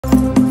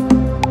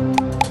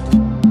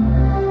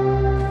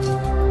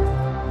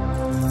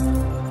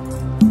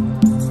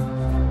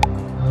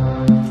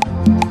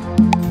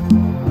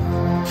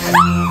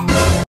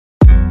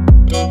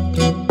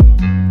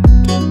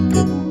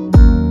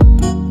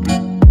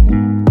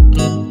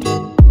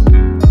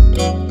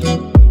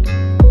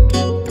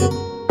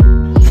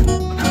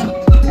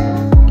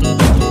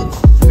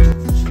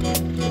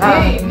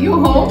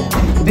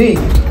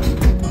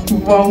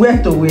From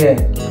where to where?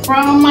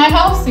 From my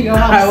house to your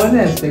house. I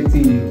wasn't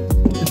expecting you.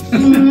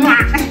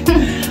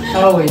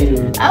 How are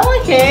you?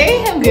 I'm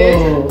okay. I'm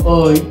good.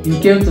 Oh, you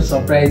came to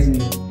surprise me.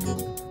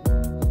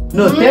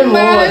 No, tell me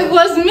I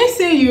was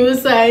missing you,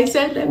 so I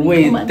said let me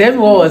wait, come and tell me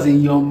what was in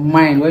your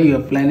mind when you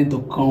were planning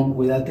to come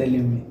without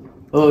telling me.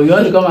 Oh, you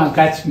want to come and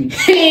catch me?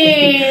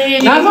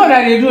 That's what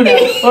I do now.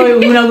 Oh,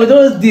 when I go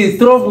those days,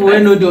 throw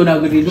away no do, when I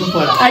go they do for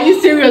that. Are you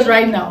serious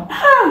right now?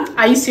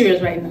 Are you serious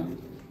right now?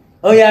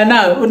 Oh yeah,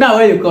 now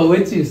when you come,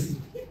 wait till you see.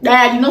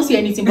 I did not see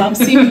anything, but I'm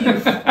seeing you.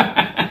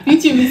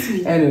 Did you miss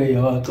me? Anyway,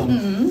 you're welcome.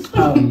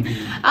 How are you doing?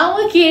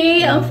 I'm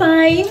okay. I'm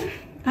fine.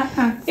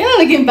 You're not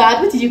looking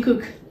bad. What did you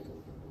cook?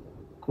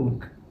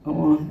 Cook.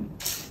 Oh,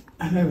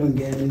 I never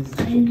get it.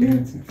 I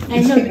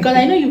know because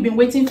I know you've been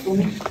waiting for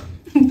me.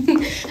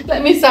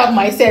 Let me serve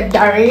myself,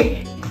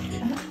 Dari.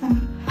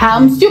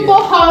 I'm super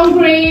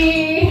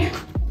hungry.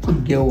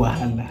 Get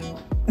wahala.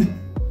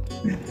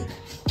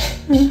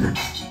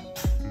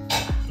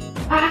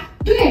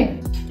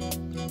 Babe,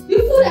 the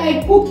food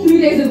I cooked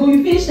 3 days ago,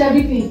 you finished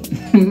everything.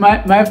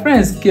 my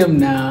friends came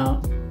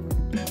now.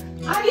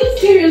 Are you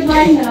serious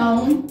right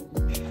now?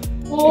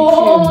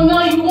 Oh,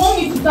 now you want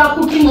me to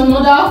start cooking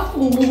another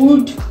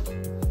food?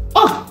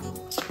 Oh.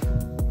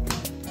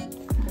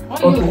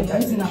 Okay.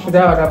 Should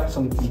I order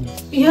something?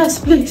 Yes,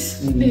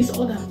 please. Please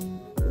order.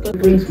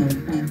 Brings my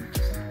phone.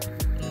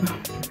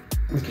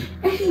 Okay.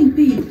 Hey,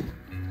 babe.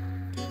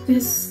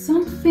 There's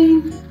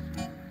something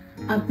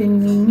I've been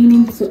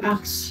meaning to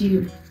ask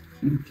you.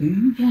 Okay.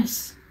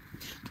 Yes.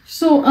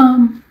 So,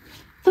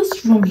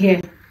 this room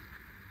here,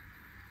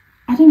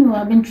 I don't know,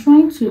 I've been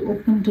trying to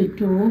open the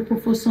door,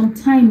 but for some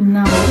time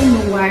now, I don't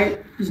know why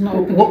it's not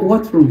open.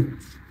 What room?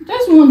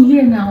 There's one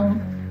here now.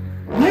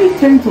 Why are you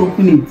trying to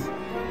open it?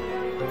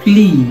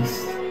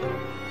 Please.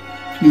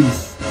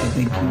 Please, I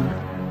beg you.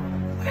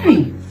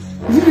 Why?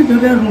 Is it the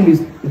other room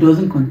it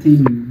doesn't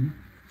contain you?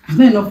 Is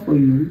that enough for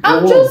you?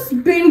 I'm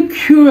just being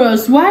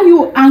curious. Why are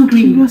you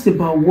angry? Curious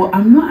about what?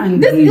 I'm not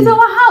angry. This is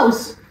our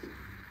house.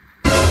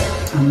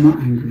 I'm not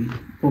angry.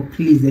 But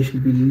please, there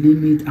should be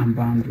limit and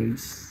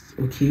boundaries.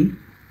 Okay?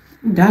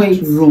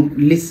 That room,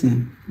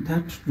 listen,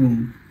 that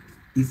room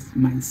is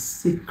my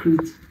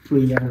secret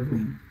prayer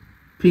room.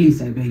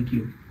 Please, I beg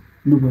you.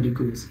 Nobody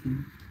goes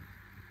in.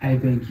 I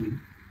beg you.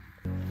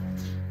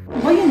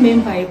 What do you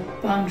mean by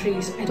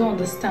boundaries? I don't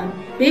understand.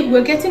 Babe,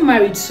 we're getting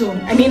married soon.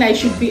 I mean, I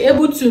should be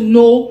able to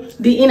know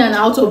the in and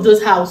out of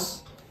this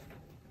house.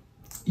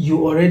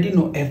 You already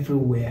know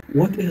everywhere.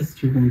 What else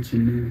do you want to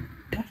know?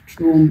 That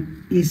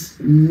room is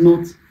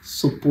not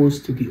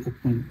supposed to be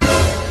open.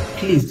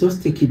 Please,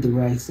 just take it the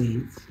way I say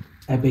it.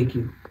 I beg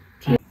you.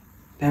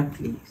 That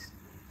place,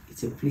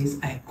 it's a place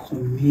I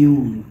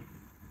commune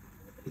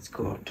with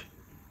God.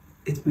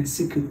 It's my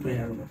secret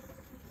prayer room.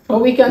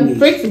 But we can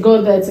pray to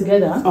God there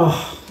together.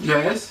 Oh,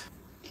 yes.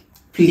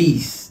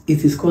 Please,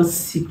 it is called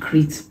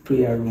secret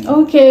prayer room.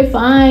 Okay,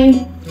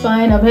 fine.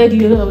 Fine, I've heard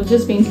you. I was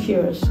just being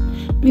curious.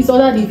 Please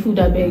order the food,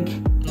 I beg.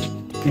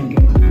 Thank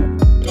you.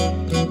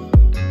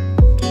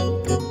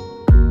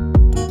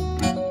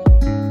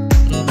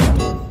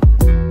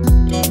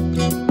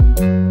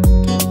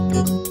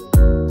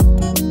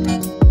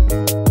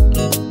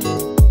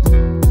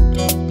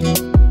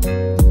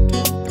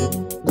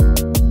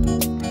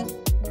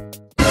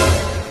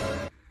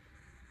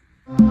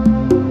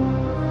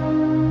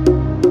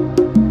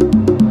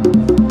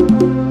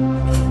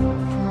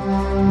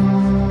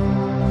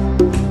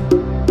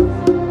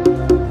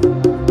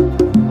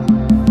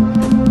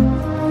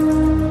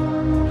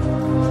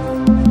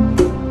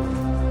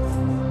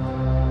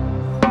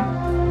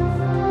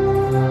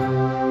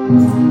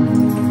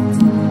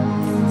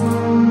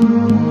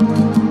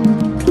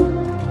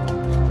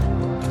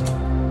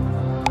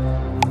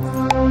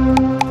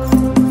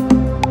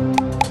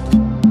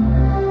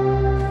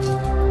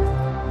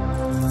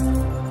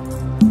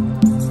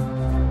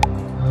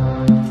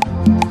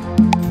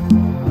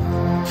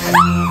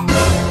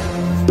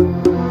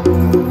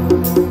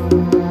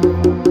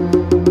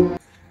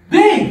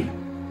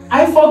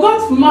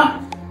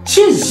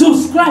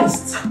 Jesus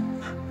Christ!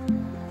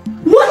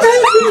 What are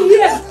you doing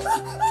here?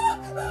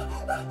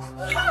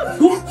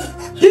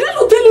 Did I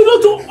not tell you not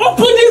to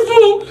open this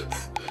room?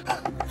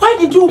 Why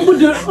did you open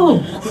the room?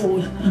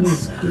 Oh,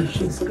 goodness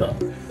gracious God.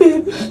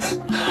 Babe.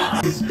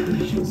 Goodness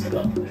gracious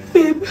God.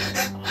 Babe.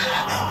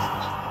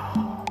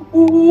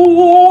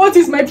 What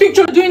is my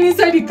picture doing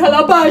inside the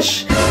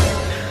calabash?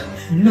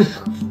 Look.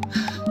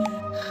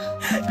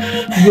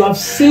 You have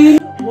seen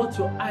what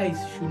your eyes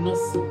should not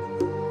see.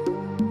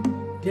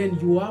 Then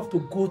you have to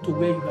go to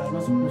where you are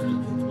not supposed to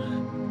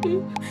go to.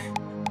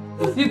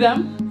 You see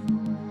them?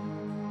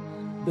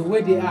 The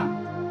way they are.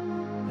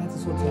 That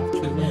is what you have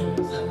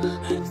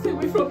chosen. Stay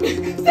away from me!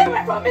 Stay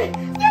away from me!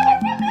 Stay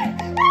away from me!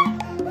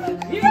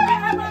 Stay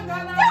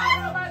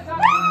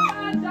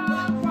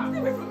away from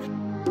me! Stay away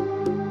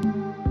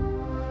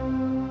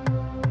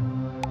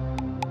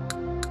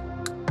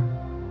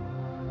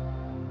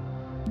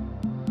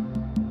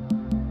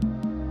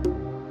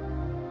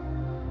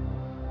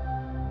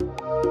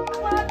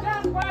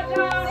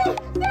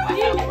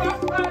from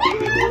me!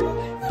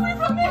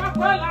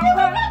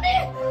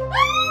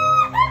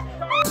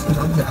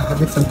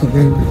 get something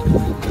very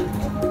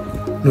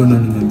No.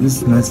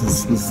 This night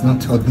is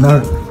not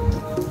ordinary.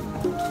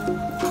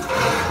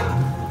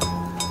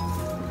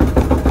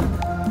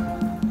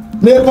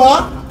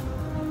 Neighbor!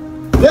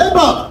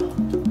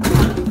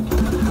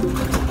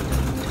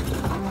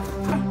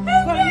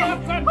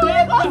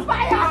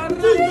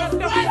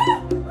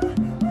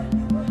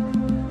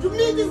 You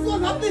mean this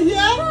was happening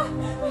here?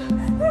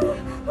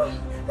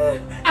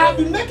 I've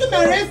been making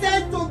my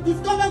research to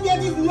discover where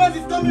this noise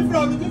is coming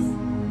from. This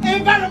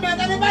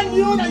environment, I never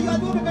knew that you are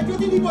doing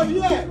perpetuating people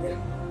here.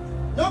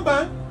 Young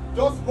man,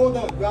 just hold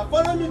on. You are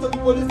following me to the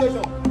police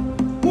station.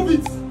 Move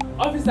it.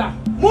 Officer.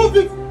 Move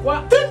it.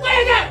 What? Keep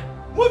quiet there.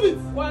 Move it.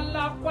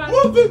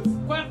 Move it.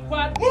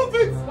 Move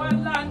it.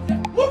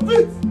 Move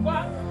it.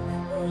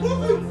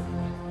 Move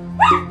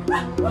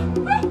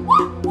it.